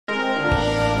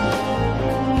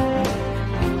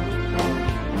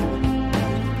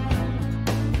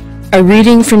A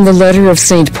reading from the letter of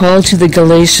St. Paul to the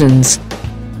Galatians.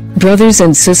 Brothers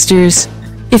and sisters,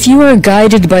 if you are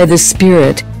guided by the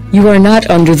Spirit, you are not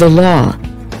under the law.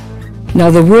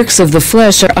 Now the works of the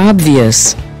flesh are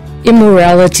obvious: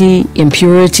 immorality,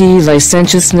 impurity,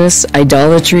 licentiousness,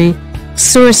 idolatry,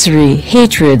 sorcery,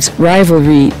 hatreds,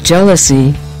 rivalry,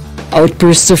 jealousy,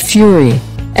 outbursts of fury,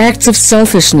 acts of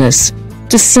selfishness,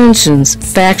 dissensions,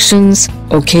 factions,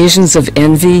 occasions of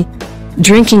envy,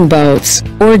 drinking bouts,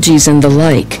 orgies, and the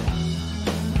like.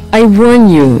 I warn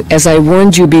you, as I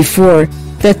warned you before,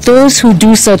 that those who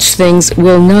do such things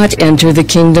will not enter the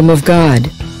kingdom of God.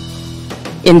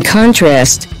 In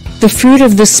contrast, the fruit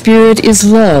of the Spirit is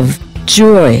love,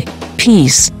 joy,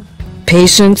 peace,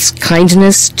 patience,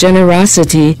 kindness,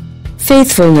 generosity,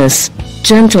 faithfulness,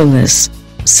 gentleness,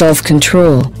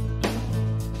 self-control.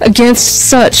 Against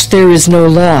such there is no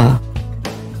law.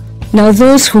 Now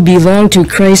those who belong to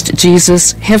Christ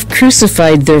Jesus have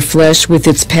crucified their flesh with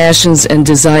its passions and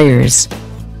desires.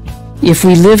 If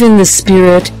we live in the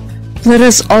Spirit, let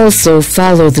us also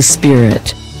follow the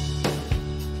Spirit.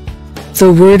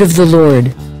 The Word of the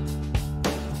Lord.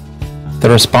 The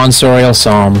responsorial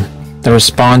psalm. The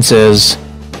response is,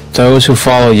 "Those who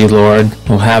follow you, Lord,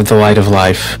 will have the light of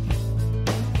life."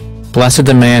 Blessed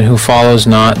the man who follows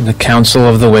not the counsel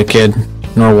of the wicked,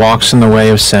 nor walks in the way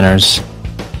of sinners,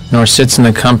 nor sits in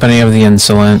the company of the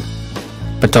insolent,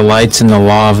 but delights in the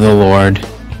law of the Lord,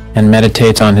 and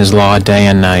meditates on his law day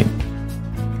and night.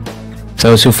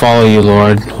 Those who follow you,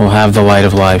 Lord, will have the light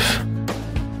of life.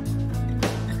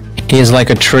 He is like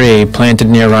a tree planted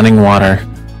near running water,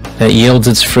 that yields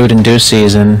its fruit in due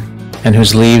season, and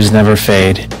whose leaves never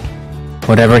fade.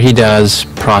 Whatever he does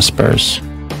prospers.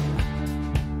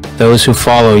 Those who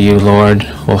follow you, Lord,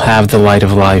 will have the light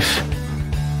of life.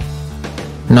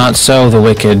 Not so the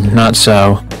wicked, not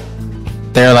so.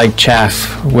 They are like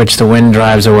chaff which the wind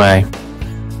drives away.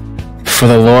 For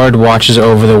the Lord watches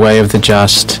over the way of the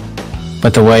just,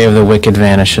 but the way of the wicked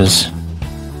vanishes.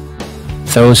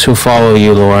 Those who follow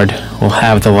you, Lord, will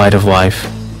have the light of life.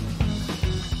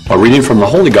 A reading from the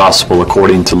Holy Gospel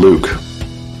according to Luke.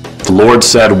 The Lord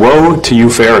said, "Woe to you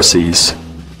Pharisees!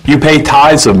 You pay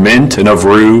tithes of mint and of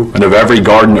rue and of every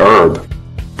garden herb,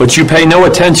 but you pay no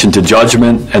attention to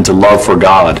judgment and to love for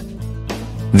God.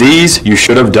 These you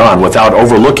should have done without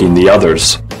overlooking the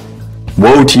others.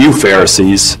 Woe to you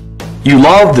Pharisees! You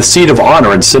love the seat of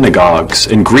honor in synagogues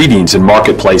and greetings in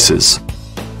marketplaces.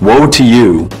 Woe to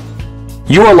you!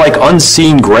 You are like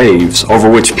unseen graves over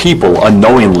which people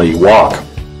unknowingly walk."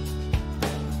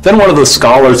 Then one of the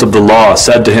scholars of the law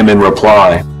said to him in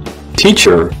reply,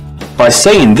 "Teacher, by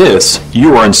saying this,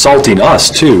 you are insulting us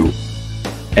too."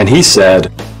 And he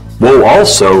said, "Woe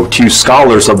also to you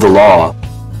scholars of the law!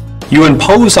 You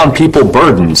impose on people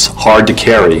burdens hard to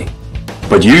carry,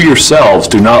 but you yourselves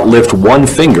do not lift one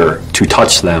finger to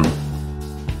touch them."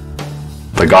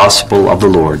 The Gospel of the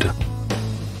Lord.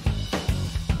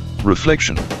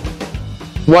 Reflection.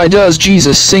 Why does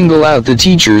Jesus single out the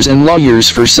teachers and lawyers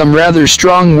for some rather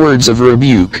strong words of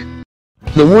rebuke?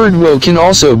 The word woe can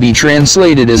also be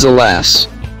translated as alas.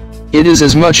 It is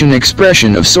as much an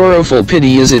expression of sorrowful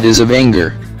pity as it is of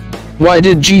anger. Why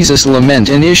did Jesus lament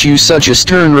and issue such a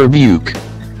stern rebuke?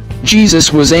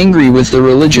 Jesus was angry with the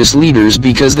religious leaders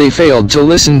because they failed to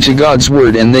listen to God's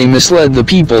word and they misled the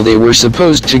people they were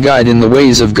supposed to guide in the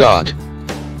ways of God.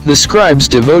 The scribes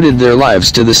devoted their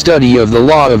lives to the study of the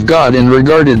law of God and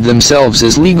regarded themselves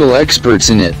as legal experts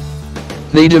in it.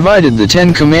 They divided the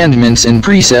 10 Commandments and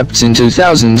precepts into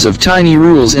thousands of tiny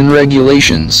rules and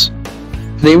regulations.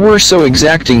 They were so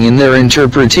exacting in their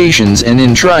interpretations and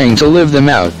in trying to live them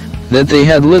out, that they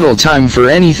had little time for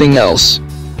anything else.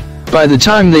 By the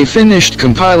time they finished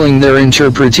compiling their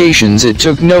interpretations, it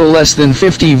took no less than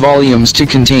 50 volumes to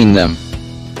contain them.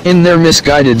 In their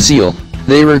misguided zeal,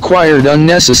 they required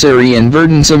unnecessary and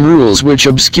burdensome rules which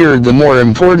obscured the more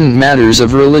important matters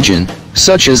of religion,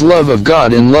 such as love of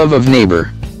God and love of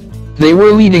neighbor. They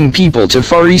were leading people to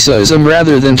Pharisaism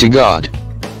rather than to God.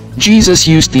 Jesus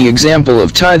used the example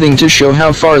of tithing to show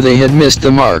how far they had missed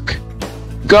the mark.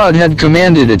 God had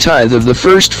commanded a tithe of the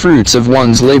first fruits of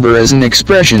one's labor as an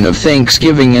expression of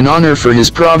thanksgiving and honor for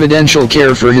his providential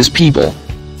care for his people.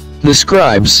 The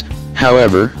scribes,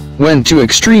 however, went to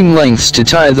extreme lengths to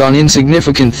tithe on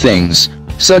insignificant things,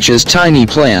 such as tiny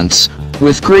plants,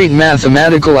 with great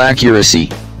mathematical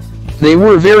accuracy. They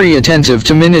were very attentive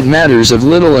to minute matters of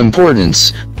little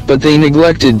importance, but they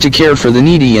neglected to care for the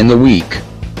needy and the weak.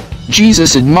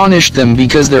 Jesus admonished them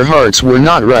because their hearts were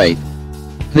not right.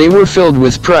 They were filled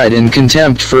with pride and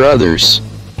contempt for others.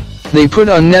 They put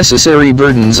unnecessary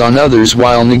burdens on others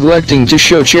while neglecting to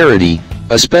show charity,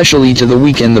 especially to the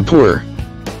weak and the poor.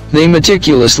 They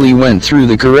meticulously went through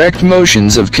the correct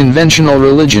motions of conventional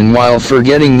religion while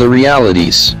forgetting the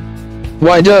realities.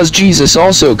 Why does Jesus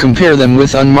also compare them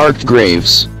with unmarked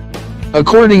graves?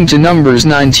 According to Numbers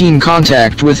 19,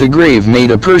 contact with a grave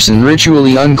made a person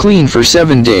ritually unclean for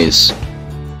 7 days.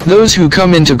 Those who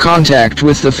come into contact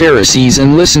with the Pharisees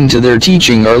and listen to their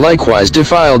teaching are likewise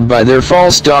defiled by their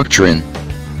false doctrine.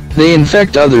 They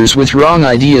infect others with wrong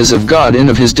ideas of God and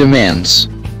of His demands.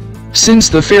 Since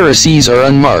the Pharisees are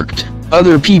unmarked,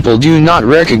 other people do not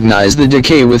recognize the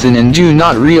decay within and do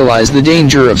not realize the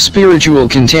danger of spiritual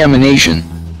contamination.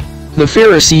 The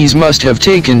Pharisees must have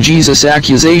taken Jesus'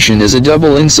 accusation as a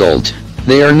double insult.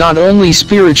 They are not only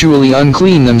spiritually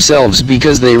unclean themselves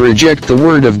because they reject the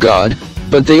Word of God,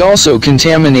 but they also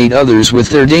contaminate others with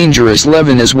their dangerous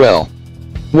leaven as well.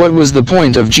 What was the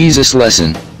point of Jesus'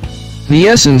 lesson? The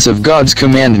essence of God's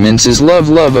commandments is love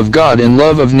of God and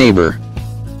love of neighbor.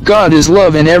 God is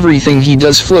love and everything He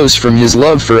does flows from His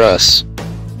love for us.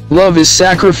 Love is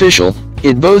sacrificial,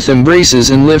 it both embraces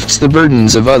and lifts the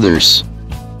burdens of others.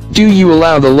 Do you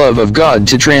allow the love of God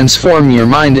to transform your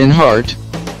mind and heart?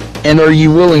 And are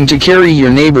you willing to carry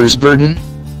your neighbor's burden?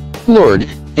 Lord,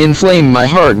 inflame my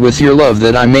heart with your love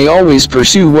that I may always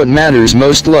pursue what matters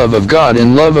most, love of God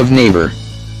and love of neighbor.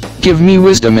 Give me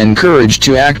wisdom and courage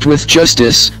to act with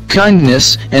justice,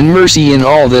 kindness, and mercy in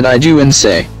all that I do and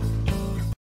say.